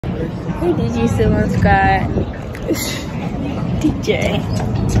Hey DJ Simmons Scott. DJ.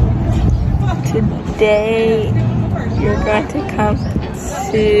 Today you're going to come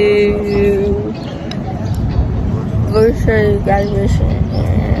to virtual graduation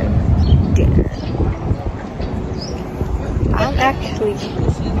and dinner. I'm actually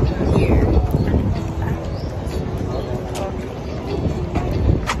here.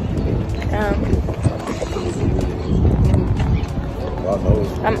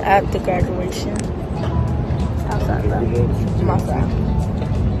 I'm at the graduation. Outside though. I'm outside.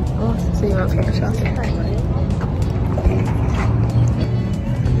 Oh, see my friend outside.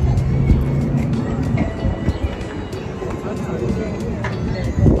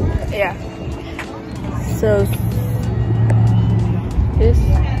 Yeah. So this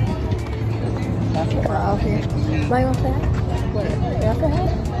we're out here. Am I gonna say hi? What? You have to hi?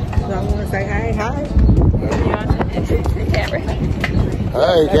 No, I'm gonna say hi. You want to say camera?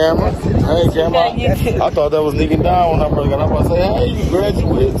 Hey, camera. Hey, camera. I thought that was leaking down when I first got up. I say, hey,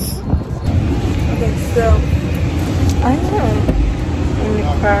 graduates. Okay, so I am in the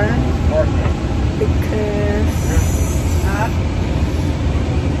car because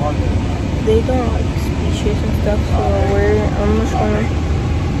they don't like speeches and stuff, so I'm just gonna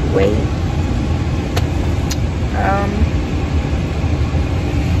wait.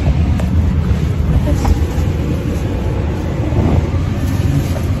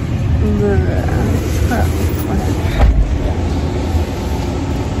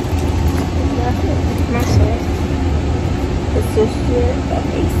 It's just here, but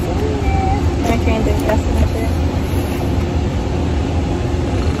I can't do that.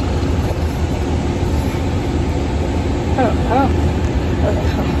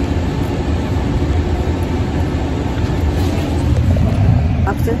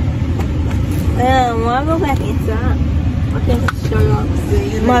 After? When I go back inside, I can show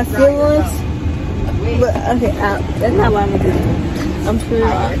you my feelings. But okay, that's not what I'm gonna do. I'm sure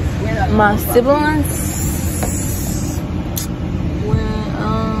my siblings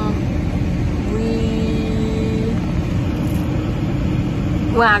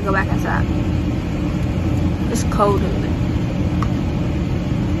when I go back inside. It's cold in there.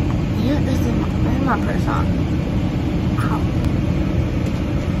 Yeah, there's my purse on. Ow.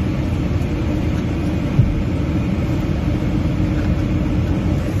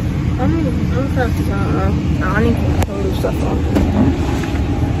 I'm trying to I need to put this stuff on.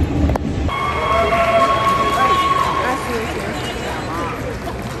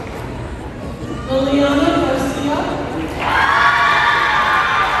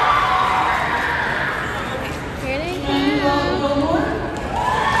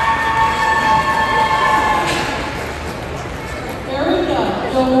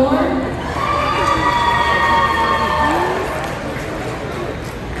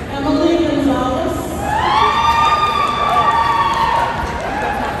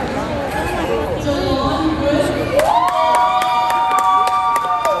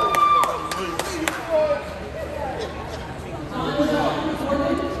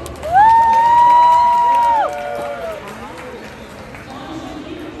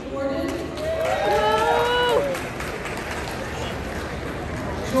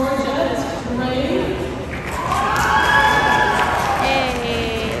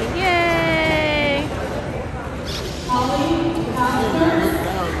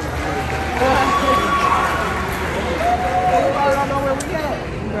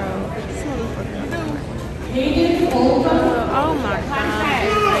 Oh my God.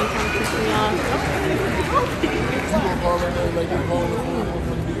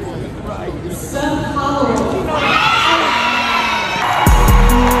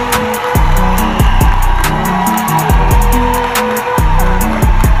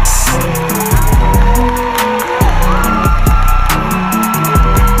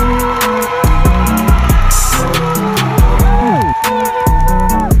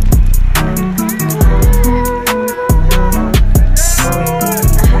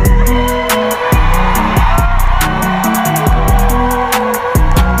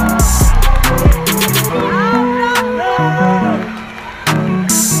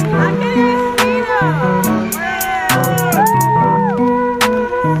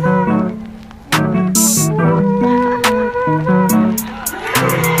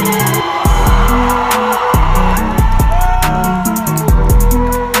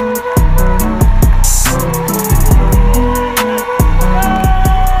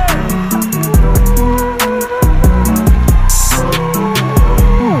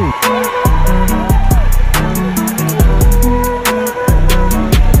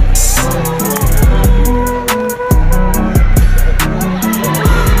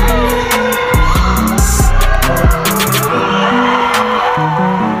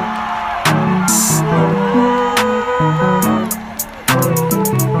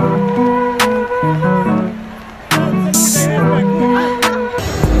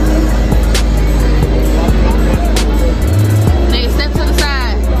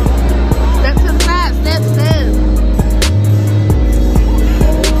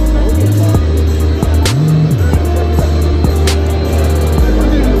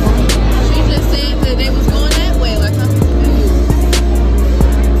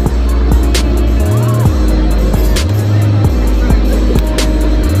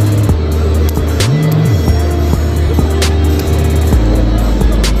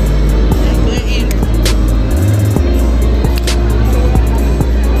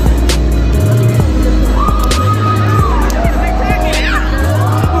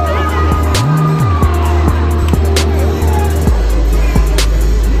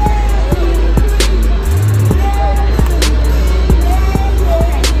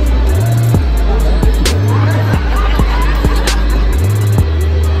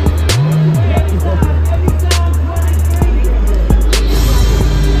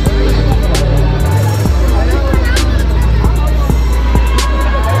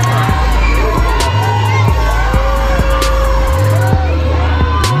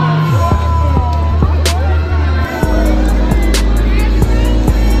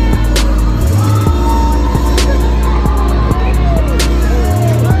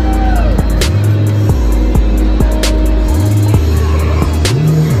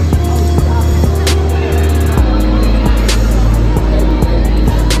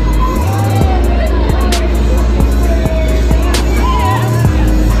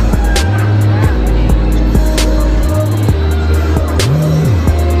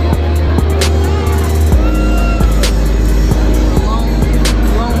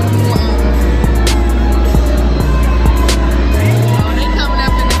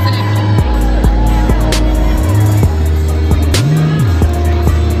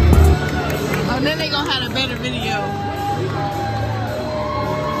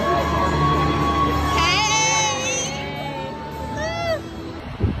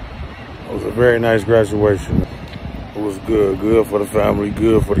 Very nice graduation. It was good. Good for the family.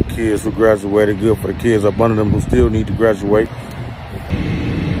 Good for the kids who graduated. Good for the kids up under them who still need to graduate.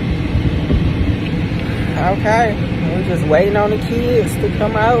 Okay, we're just waiting on the kids to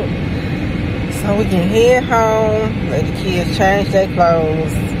come out so we can head home, let the kids change their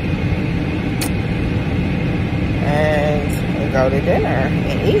clothes, and we'll go to dinner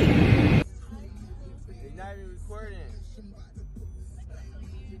and eat.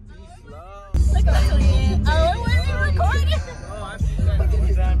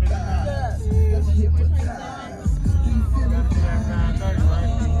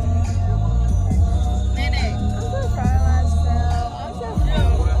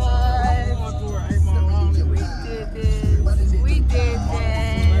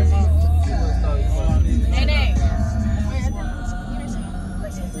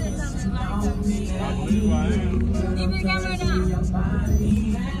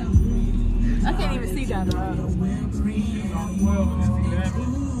 I can't even see down the road.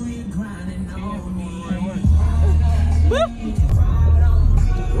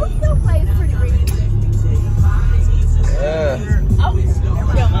 What's still plays pretty reasonable? Yeah. Oh,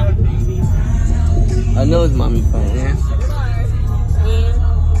 yo, mama. I know it's mommy phone, yeah.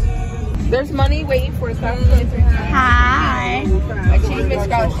 There's money waiting for us. Hi. Achievement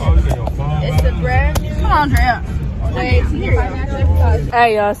scholarship. It's a brand new. Come on, Drea.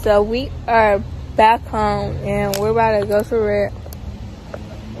 Alright, y'all. So we are back home and we're about to go to Red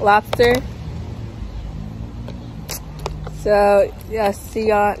Lobster. So yeah, see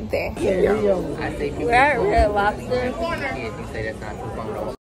y'all there. We're at Red Lobster.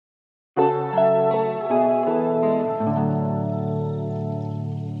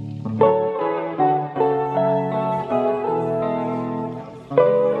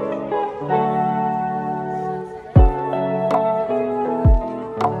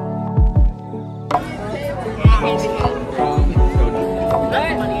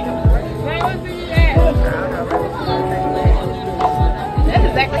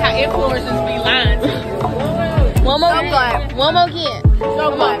 Influencers be lying to you. One more again. So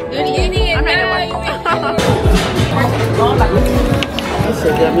what? Do the Indian I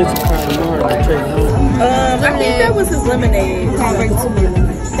think that was his lemonade.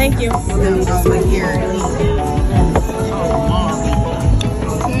 Thank you.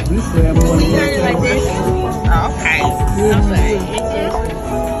 We got it like this. Okay.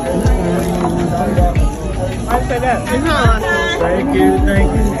 I'll put up. Thank you, thank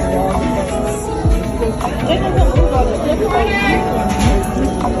you.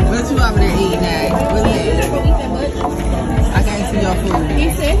 What you over there eating at? What is it? I can't see your food. He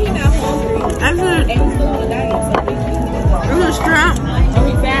said he's not hungry. I'm good. And he's still on the diet, so I'm gonna strap. oh,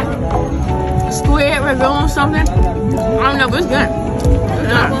 he's back. Squid, we're doing something. I don't know, but it's good.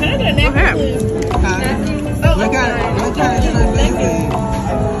 Okay. What kind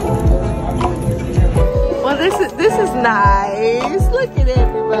Well, this is nice. Look at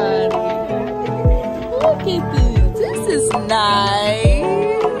everybody. Look at this. This is nice.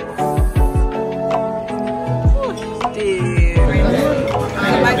 Look at this.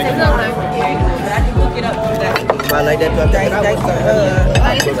 I like that.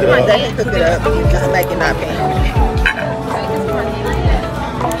 They cook it up. Just make it not bad.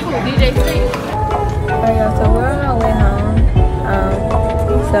 DJ Street. Alright, so we're on our way home.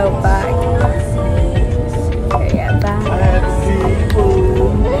 So bye.